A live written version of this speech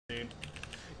dude.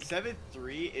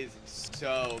 7-3 is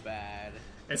so bad.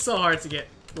 It's so hard to get.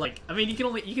 Like, I mean, you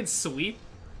can sweep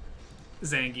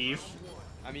Zangief.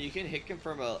 I mean, you can hit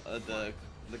confirm the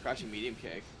crouching medium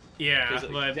kick. Yeah,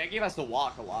 but Zangief has to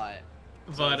walk a lot.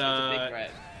 So but it's a big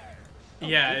threat. Oh,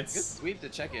 yeah, good sweep to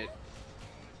check it.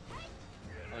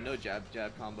 Oh no, jab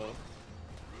combo.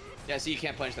 Yeah, see, you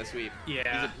can't punch that sweep.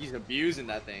 Yeah. He's abusing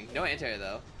that thing. No anti-air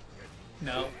though.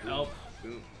 No, nope.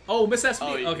 Boom. Oh, miss SP.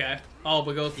 Oh, okay. Oh,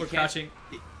 but go for crouching.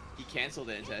 He canceled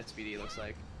it into SPD, looks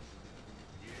like.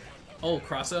 Oh,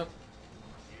 cross up.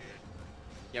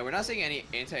 Yeah, we're not seeing any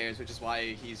anti-airs, which is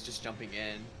why he's just jumping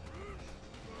in.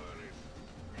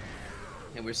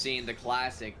 And we're seeing the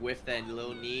classic with that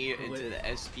little knee into the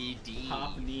SPD.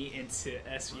 Pop knee into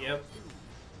SP. Yep.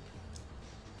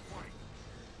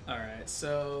 Alright,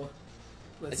 so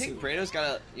I think Braydo's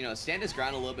gotta, stand his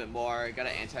ground a little bit more,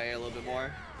 gotta anti-air a little bit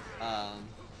more.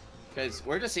 Because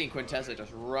we're just seeing Quintessa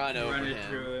just run over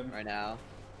him right now.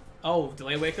 Oh,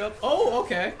 delay wake up? Oh,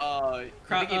 okay. I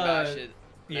think he mashed it.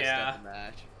 Yeah.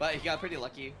 Match. But he got pretty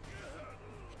lucky.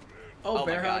 Oh,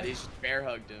 bear my god, hug. he just bear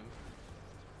hugged him.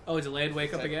 Oh, delayed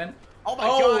wake up again? Oh my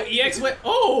god! EX went.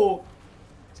 Oh!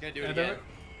 He's gonna do it again.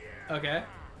 Okay.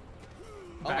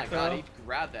 Oh my god, he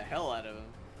grabbed the hell out of him.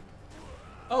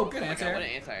 Oh, good anti-air. What an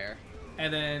anti-air.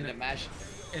 And then a mash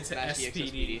into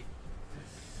SPD.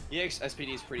 EX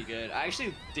SPD is pretty good. I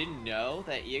actually didn't know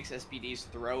that EX SPDs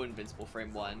throw invincible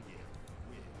frame 1.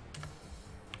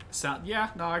 Yeah,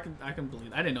 no, I can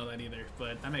believe. I didn't know that either,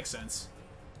 but that makes sense.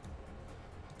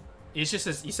 It's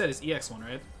just you said it's EX one,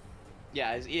 right?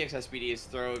 Yeah, his EX SPD is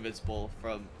throw invincible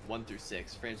from 1 through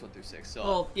 6, frames 1 through 6. So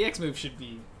well, EX move should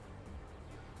be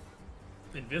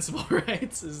invincible, right?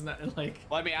 Isn't that like?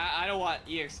 Well, I mean, I don't want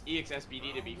EX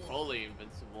SPD to be fully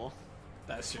invincible.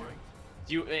 That's true.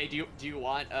 Do you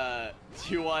want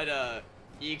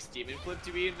EX Demon Flip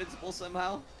to be invincible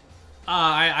somehow?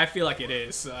 I feel like it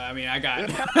is. I mean, I got.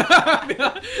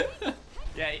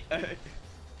 Yeah.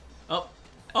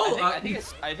 I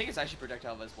think it's actually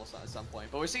projectile invincible at some point,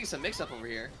 but we're seeing some mix-up over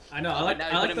here. I know. I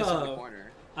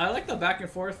like the back and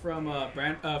forth from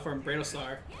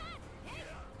BraydoBroeStar.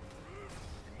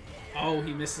 Oh,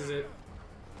 he misses it.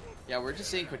 Yeah, we're just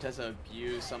seeing Quintessa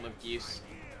abuse some of Geef's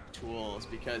tools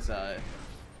because.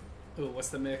 Ooh, what's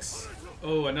the mix?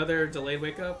 Oh, another delayed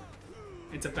wake up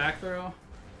into back throw.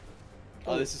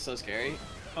 Oh, this is so scary.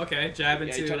 Okay, jab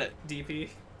into DP.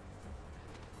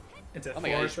 Into oh my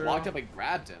god, he just walked up and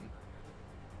grabbed him.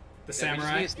 The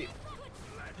samurai.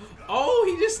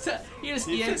 Oh, he's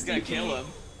EX gonna kill him.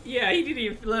 Yeah, he didn't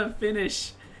even let him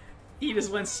finish. He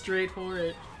just went straight for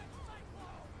it.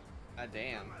 God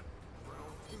damn.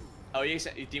 Oh,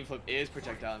 Demon Flip is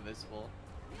projectile invisible.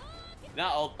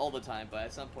 Not all the time, but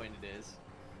at some point it is.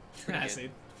 I see.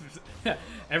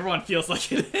 Everyone feels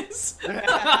like it is.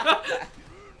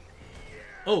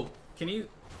 Oh, can you?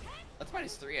 That's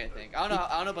 -3, I think. I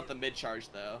don't know about the mid charge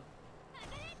though.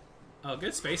 Oh,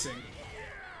 good spacing.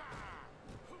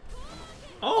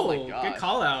 Oh, my God. Good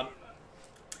call out.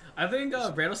 I think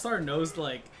BraydoBroeStar knows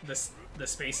like the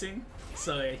spacing,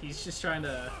 so he's just trying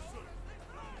to.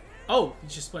 Oh, he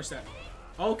just punched that.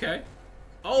 Okay.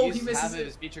 Oh, he misses it.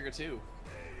 His B trigger too.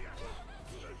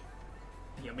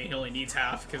 I mean, he only needs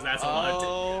half because that's a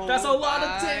lot. That's a lot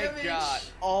of damage. God.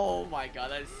 Oh my god,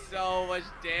 that's so much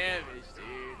damage,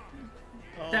 dude.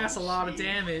 Oh, that's a lot of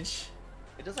damage.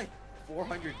 It does like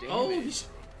 400 damage.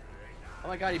 Oh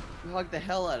my god, he hugged the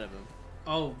hell out of him.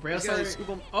 Oh,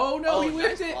 BraydoBroeStar. Oh no, he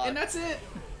whipped it, block. and that's it.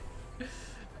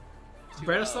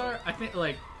 BraydoBroeStar, I think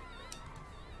like,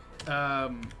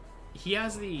 he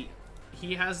has the,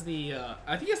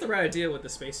 I think he has the right idea with the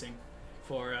spacing,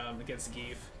 for against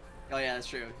Geef. Oh yeah, that's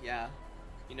true. Yeah,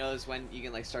 he knows when you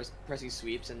can like start pressing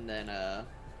sweeps, and then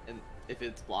and if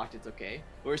it's blocked, it's okay.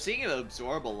 But we're seeing him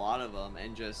absorb a lot of them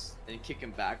and kick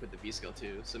him back with the B skill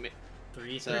too. So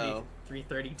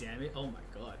 330 damage. Oh my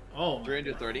god. Oh. My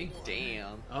 330. God.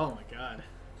 Damn. Oh my god.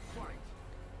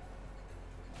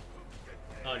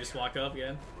 Oh, just walk up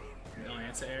again. No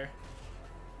anti-air.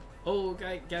 Oh,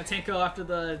 got Tanko after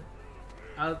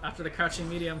the crouching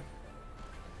medium.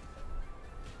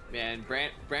 Man,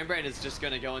 Brand is just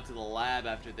gonna go into the lab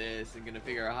after this and gonna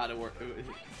figure out how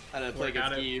to play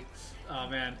against Geef. Oh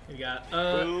man, he got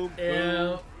boom,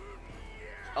 boom.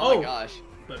 Oh my gosh.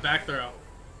 But back throw.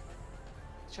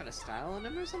 He's trying to style on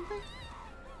him or something?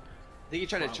 I think he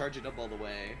tried to charge it up all the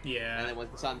way. Yeah. And then when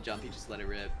he saw him jump, he just let it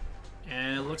rip.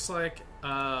 And it looks like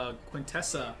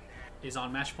Quintessa is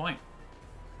on match point.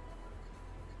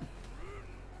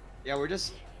 Yeah, we're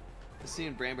just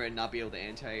seeing Brand not be able to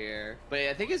anti-air, but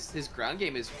I think his ground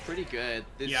game is pretty good.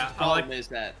 The problem is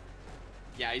that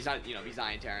Yeah, he's not, you know, he's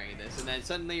not anti-airing this. And then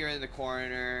suddenly you're in the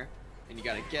corner, and you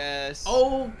gotta guess.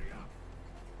 Oh!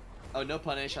 Oh, no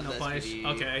punish on No the punish. SFV.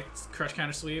 Okay, crush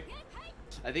counter sweep.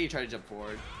 I think he tried to jump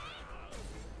forward.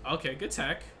 Okay, good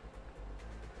tech.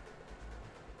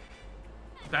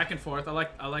 Back and forth. I like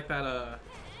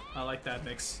that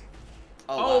mix.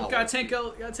 Oh, Wow. gotta tank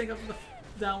out the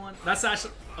down one. That's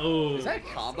actually. Oh. Is that a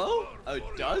combo? Oh,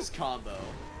 it does combo.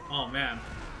 Oh man,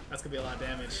 that's gonna be a lot of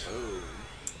damage. Oh.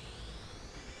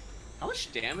 How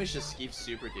much damage does Skeef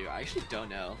Super do? I actually don't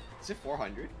know. Is it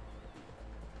 400?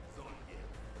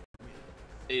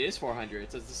 It is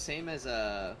 400. So it's the same as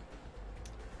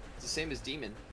Demon.